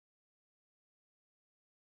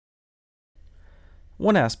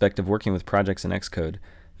One aspect of working with projects in Xcode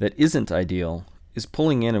that isn't ideal is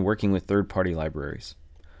pulling in and working with third-party libraries.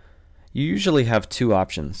 You usually have two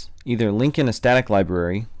options. Either link in a static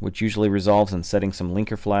library, which usually resolves in setting some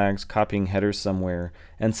linker flags, copying headers somewhere,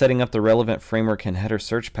 and setting up the relevant framework and header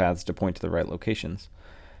search paths to point to the right locations.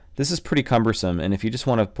 This is pretty cumbersome, and if you just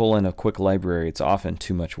want to pull in a quick library, it's often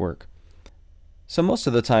too much work. So most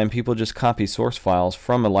of the time, people just copy source files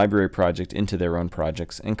from a library project into their own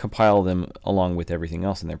projects and compile them along with everything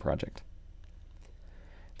else in their project.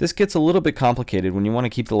 This gets a little bit complicated when you want to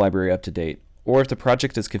keep the library up to date, or if the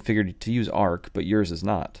project is configured to use Arc, but yours is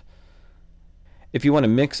not. If you want to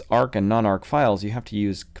mix Arc and non-Arc files, you have to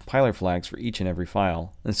use compiler flags for each and every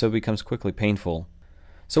file, and so it becomes quickly painful.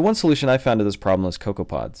 So one solution I found to this problem is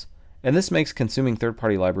CocoaPods, and this makes consuming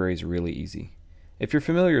third-party libraries really easy. If you're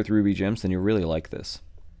familiar with RubyGems, then you'll really like this.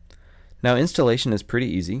 Now, installation is pretty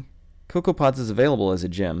easy. CocoaPods is available as a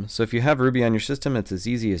gem, so if you have Ruby on your system, it's as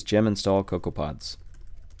easy as gem install CocoaPods.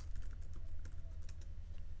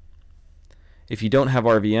 If you don't have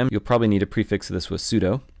RVM, you'll probably need to prefix this with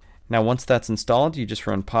sudo. Now, once that's installed, you just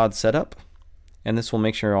run pod setup, and this will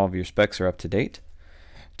make sure all of your specs are up to date.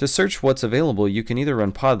 To search what's available, you can either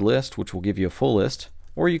run pod list, which will give you a full list,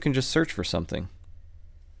 or you can just search for something.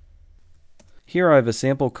 Here I have a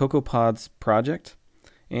sample CocoaPods project,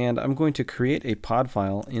 and I'm going to create a pod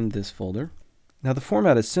file in this folder. Now the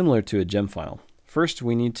format is similar to a gem file. First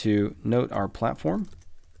we need to note our platform,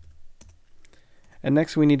 and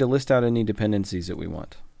next we need to list out any dependencies that we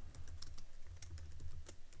want.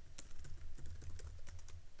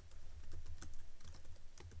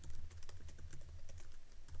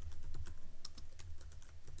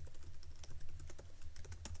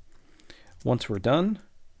 Once we're done,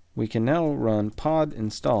 we can now run pod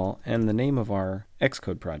install and the name of our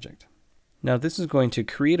Xcode project. Now this is going to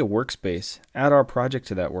create a workspace, add our project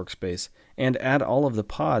to that workspace, and add all of the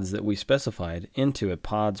pods that we specified into a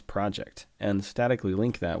pods project, and statically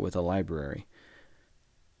link that with a library.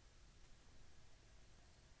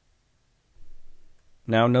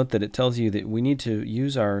 Now note that it tells you that we need to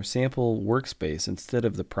use our sample workspace instead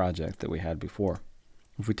of the project that we had before.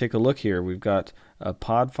 If we take a look here, we've got a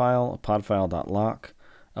pod file, a podfile.lock,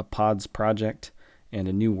 a pods project, and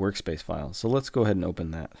a new workspace file. So let's go ahead and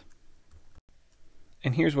open that.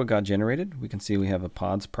 And here's what got generated. We can see we have a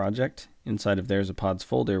pods project. Inside of there's a pods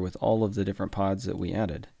folder with all of the different pods that we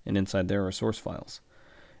added, and inside there are source files.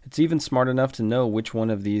 It's even smart enough to know which one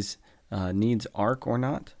of these needs Arc or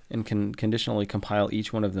not, and can conditionally compile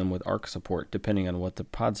each one of them with Arc support depending on what the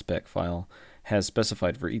podspec file has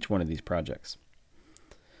specified for each one of these projects.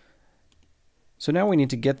 So now we need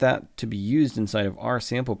to get that to be used inside of our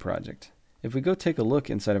sample project. If we go take a look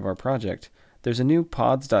inside of our project, there's a new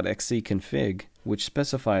pods.xc config which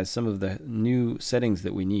specifies some of the new settings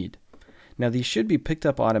that we need. Now these should be picked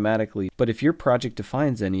up automatically, but if your project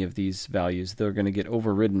defines any of these values, they're going to get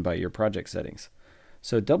overridden by your project settings.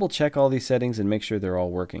 So double check all these settings and make sure they're all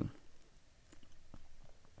working.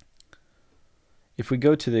 If we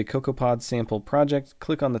go to the CocoaPods sample project,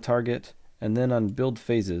 click on the target, and then on build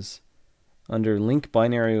phases, under link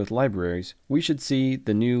binary with libraries, we should see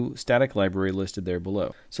the new static library listed there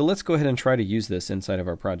below. So let's go ahead and try to use this inside of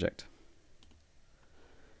our project.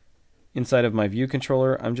 Inside of my view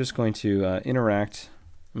controller, I'm just going to interact.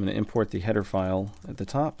 I'm going to import the header file at the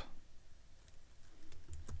top.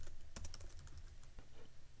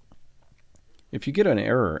 If you get an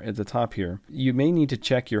error at the top here, you may need to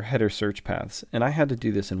check your header search paths, and I had to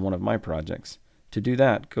do this in one of my projects. To do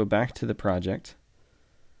that, go back to the project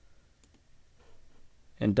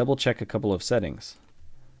and double check a couple of settings.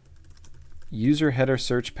 User header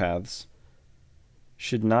search paths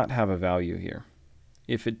should not have a value here.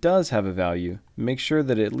 If it does have a value, make sure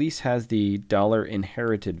that it at least has the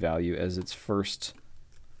 $inherited value as its first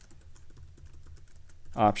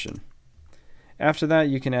option. After that,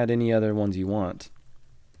 you can add any other ones you want.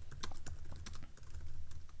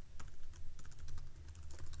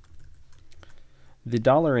 The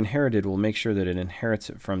 $inherited will make sure that it inherits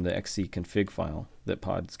it from the xc config file that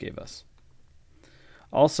pods gave us.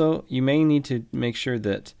 Also, you may need to make sure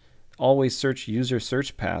that always search user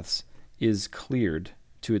search paths is cleared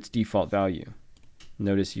to its default value.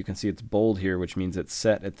 Notice you can see it's bold here, which means it's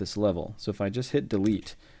set at this level. So if I just hit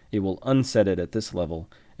delete, it will unset it at this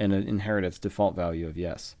level and inherit its default value of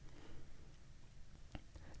yes.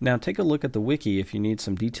 Now take a look at the wiki if you need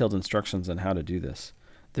some detailed instructions on how to do this.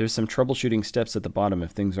 There's some troubleshooting steps at the bottom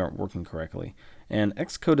if things aren't working correctly. And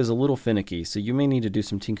Xcode is a little finicky, so you may need to do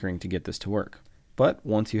some tinkering to get this to work. But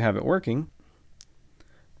once you have it working,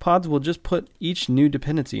 Pods will just put each new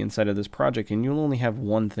dependency inside of this project, and you'll only have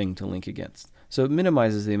one thing to link against. So it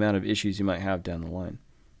minimizes the amount of issues you might have down the line.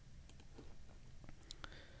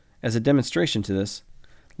 As a demonstration to this,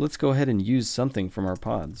 let's go ahead and use something from our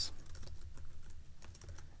pods.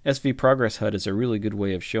 SV Progress HUD is a really good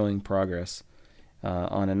way of showing progress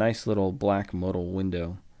on a nice little black modal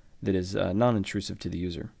window that is non-intrusive to the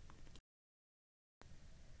user.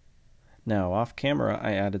 Now, off camera,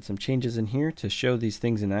 I added some changes in here to show these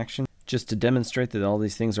things in action, just to demonstrate that all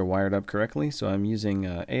these things are wired up correctly. So I'm using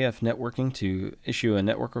AF networking to issue a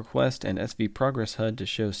network request and SV Progress HUD to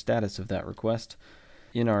show status of that request.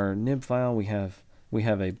 In our nib file, we have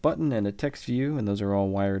a button and a text view, and those are all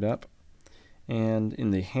wired up. And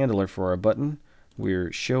in the handler for our button,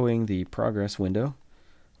 we're showing the progress window.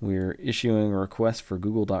 We're issuing a request for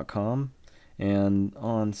google.com, and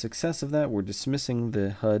on success of that, we're dismissing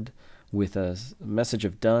the HUD with a message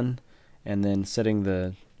of done, and then setting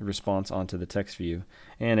the response onto the text view.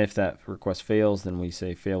 And if that request fails, then we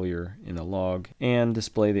say failure in the log and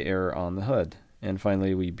display the error on the HUD. And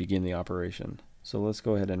finally, we begin the operation. So let's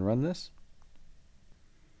go ahead and run this.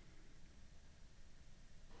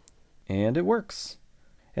 And it works.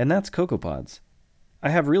 And that's CocoaPods. I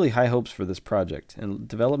have really high hopes for this project, and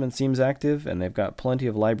development seems active, and they've got plenty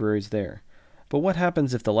of libraries there. But what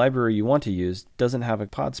happens if the library you want to use doesn't have a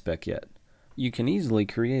pod spec yet? You can easily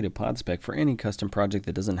create a pod spec for any custom project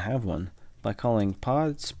that doesn't have one by calling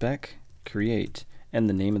pod spec create and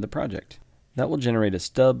the name of the project. That will generate a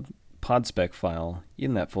stub pod spec file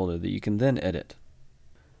in that folder that you can then edit.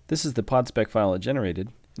 This is the pod spec file it generated.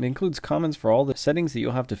 It includes comments for all the settings that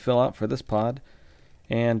you'll have to fill out for this pod.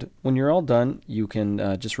 And when you're all done, you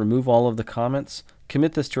can just remove all of the comments,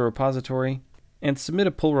 commit this to a repository, and submit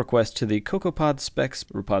a pull request to the CocoaPod specs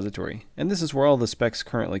repository. And this is where all the specs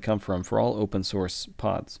currently come from for all open source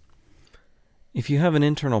pods. If you have an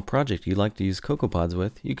internal project you'd like to use CocoaPods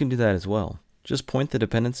with, you can do that as well. Just point the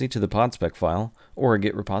dependency to the pod spec file or a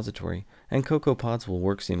Git repository, and CocoaPods will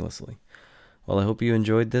work seamlessly. Well, I hope you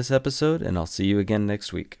enjoyed this episode, and I'll see you again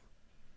next week.